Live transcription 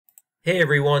Hey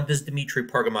everyone, this is Dimitri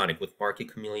Pargamonic with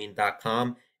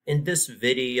MarketChameleon.com. In this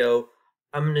video,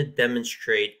 I'm going to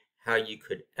demonstrate how you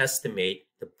could estimate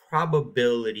the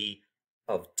probability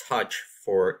of touch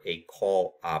for a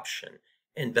call option.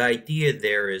 And the idea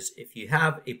there is if you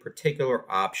have a particular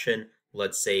option,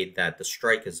 let's say that the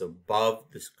strike is above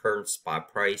the current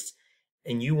spot price,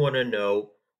 and you want to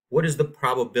know what is the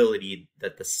probability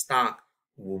that the stock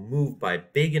will move by a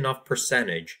big enough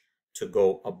percentage to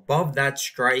go above that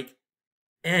strike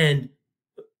and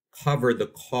cover the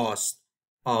cost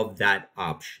of that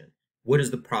option. What is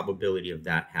the probability of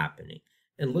that happening?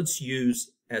 And let's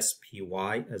use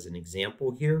SPY as an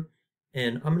example here.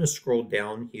 And I'm going to scroll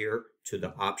down here to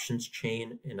the options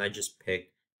chain, and I just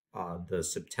picked the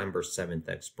September 7th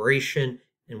expiration.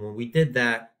 And when we did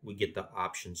that, we get the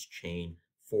options chain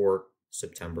for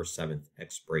September 7th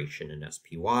expiration in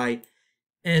SPY.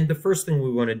 And the first thing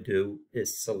we want to do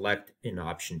is select an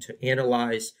option to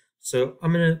analyze. So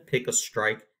I'm going to pick a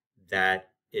strike that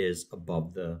is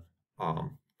above the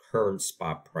current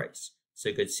spot price. So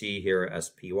you could see here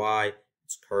SPY,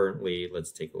 it's currently,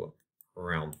 let's take a look,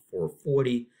 around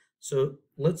 440. So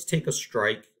let's take a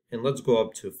strike and let's go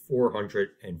up to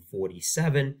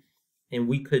 447. And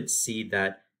we could see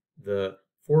that the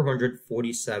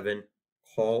 447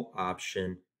 call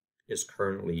option is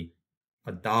currently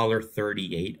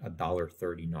 $1.38,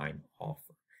 $1.39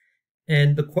 offer.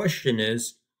 And the question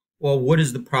is, well, what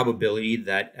is the probability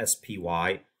that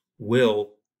SPY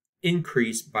will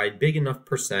increase by a big enough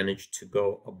percentage to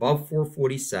go above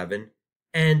 447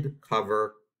 and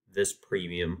cover this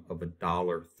premium of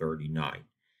 $1.39?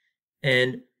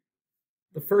 And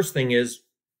the first thing is,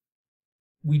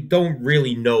 we don't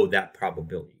really know that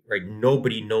probability, right?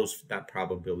 Nobody knows that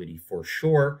probability for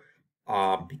sure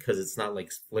because it's not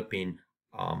like flipping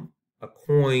a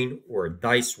coin or a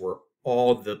dice where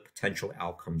all the potential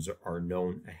outcomes are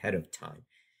known ahead of time.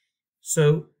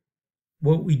 So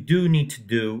what we do need to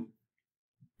do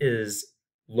is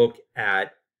look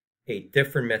at a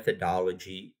different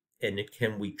methodology, and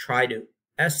can we try to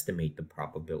estimate the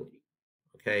probability?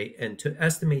 Okay, and to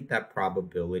estimate that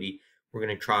probability, we're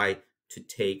going to try to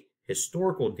take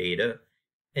historical data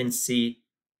and see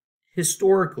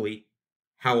historically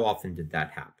how often did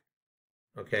that happen.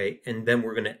 Okay, and then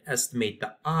we're going to estimate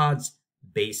the odds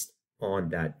based on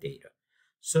that data.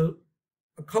 So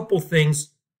a couple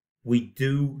things we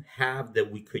do have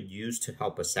that we could use to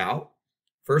help us out.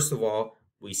 First of all,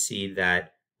 we see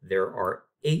that there are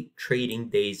 8 trading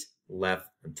days left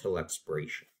until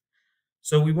expiration.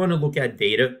 So we want to look at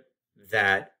data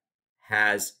that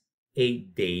has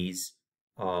 8 days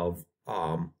of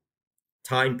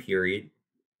time period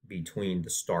between the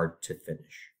start to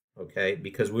finish. Okay,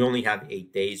 because we only have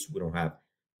 8 days. We don't have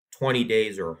 20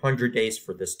 days or 100 days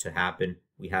for this to happen.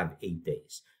 We have 8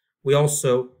 days. We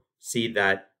also see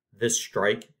that this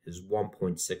strike is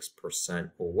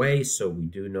 1.6% away. So we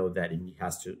do know that it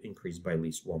has to increase by at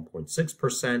least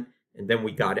 1.6%. And then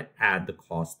we got to add the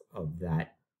cost of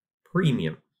that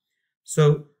premium.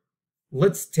 So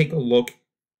let's take a look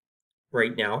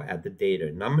right now at the data.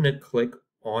 And I'm going to click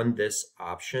on this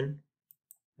option,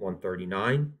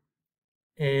 139.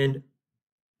 And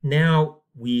now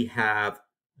we have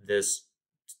this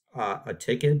a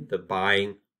ticket, the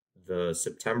buying the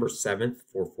September 7th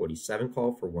 447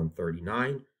 call for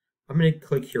 139. I'm going to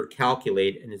click here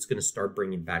calculate, and it's going to start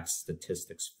bringing back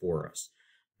statistics for us.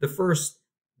 The first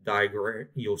diagram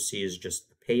you'll see is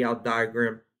just a payout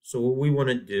diagram. So what we want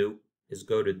to do is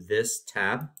go to this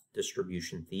tab,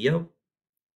 distribution Theo,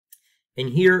 and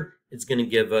here it's going to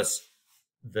give us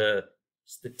the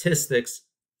statistics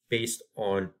based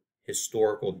on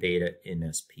historical data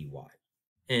in SPY.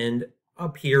 And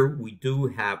up here, we do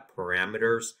have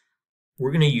parameters.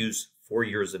 We're going to use 4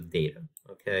 years of data,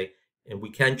 okay? And we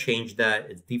can change that.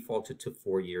 It's defaulted to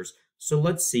 4 years. So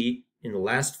let's see, in the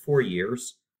last 4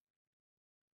 years,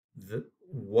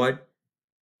 what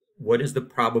is the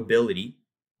probability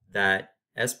that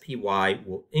SPY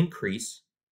will increase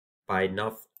by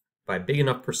a big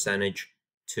enough percentage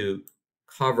to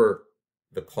cover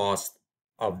the cost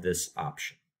of this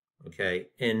option, okay?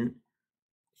 And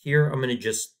here I'm going to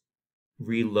just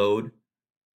reload.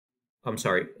 I'm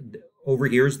sorry, over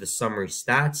here is the summary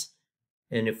stats.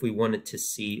 And if we wanted to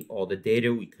see all the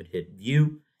data, we could hit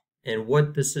view. And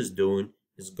what this is doing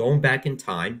is going back in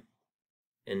time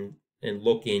and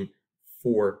looking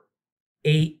for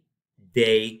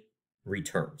 8-day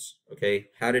returns, okay?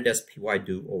 How did SPY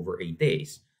do over 8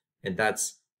 days? And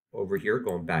that's over here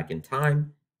going back in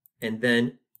time. And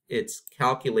then it's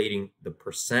calculating the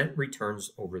percent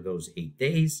returns over those 8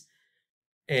 days.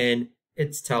 And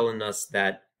it's telling us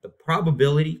that the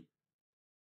probability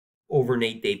over an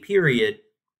 8-day period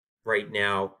right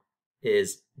now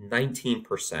is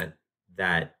 19%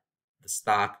 that the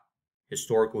stock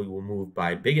historically will move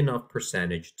by a big enough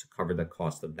percentage to cover the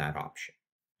cost of that option,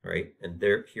 right? And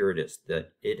here it is,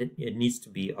 that it needs to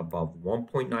be above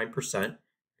 1.9%,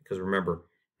 because remember,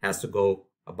 it has to go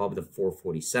above the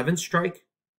 447 strike,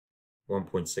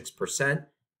 1.6%,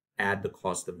 add the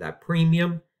cost of that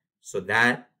premium. So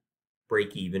that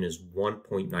break even is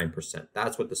 1.9%.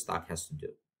 That's what the stock has to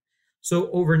do.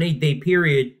 So over an 8-day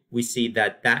period, we see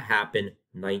that happened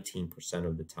 19%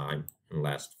 of the time in the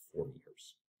last 4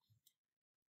 years.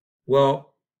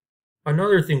 Well,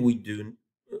 another thing we do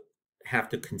have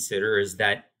to consider is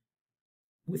that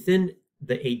within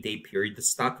the 8-day period, the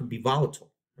stock could be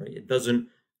volatile, right? It doesn't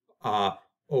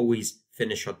always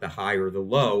finish at the high or the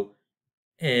low.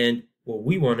 And what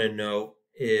we want to know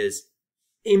is,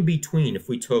 in between, if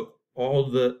we took all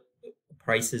the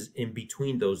prices in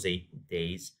between those 8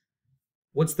 days,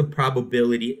 what's the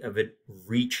probability of it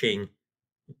reaching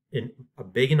in a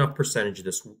big enough percentage,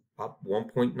 this up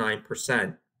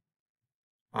 1.9%,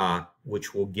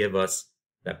 which will give us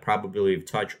that probability of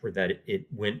touch, or that it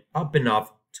went up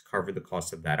enough to cover the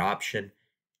cost of that option.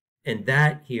 And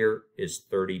that here is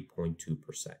 30.2%.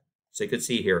 So you can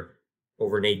see here,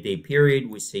 over an 8-day period,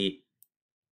 we see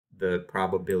the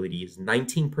probability is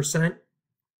 19%.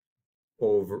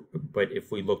 But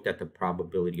if we looked at the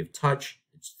probability of touch,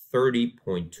 it's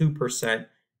 30.2%,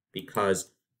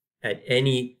 because at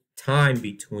any time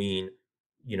between,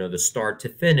 the start to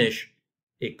finish,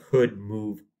 it could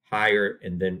move higher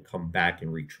and then come back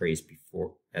and retrace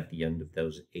before at the end of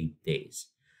those 8 days.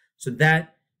 So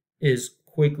that is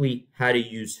quickly how to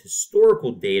use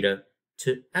historical data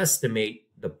to estimate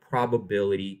the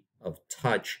probability of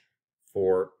touch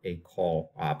for a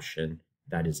call option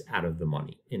that is out of the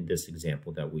money in this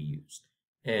example that we used.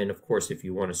 And of course, if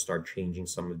you want to start changing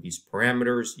some of these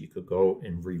parameters, you could go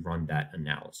and rerun that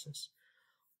analysis.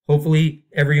 Hopefully,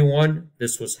 everyone,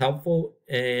 this was helpful,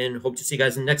 and hope to see you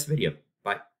guys in the next video.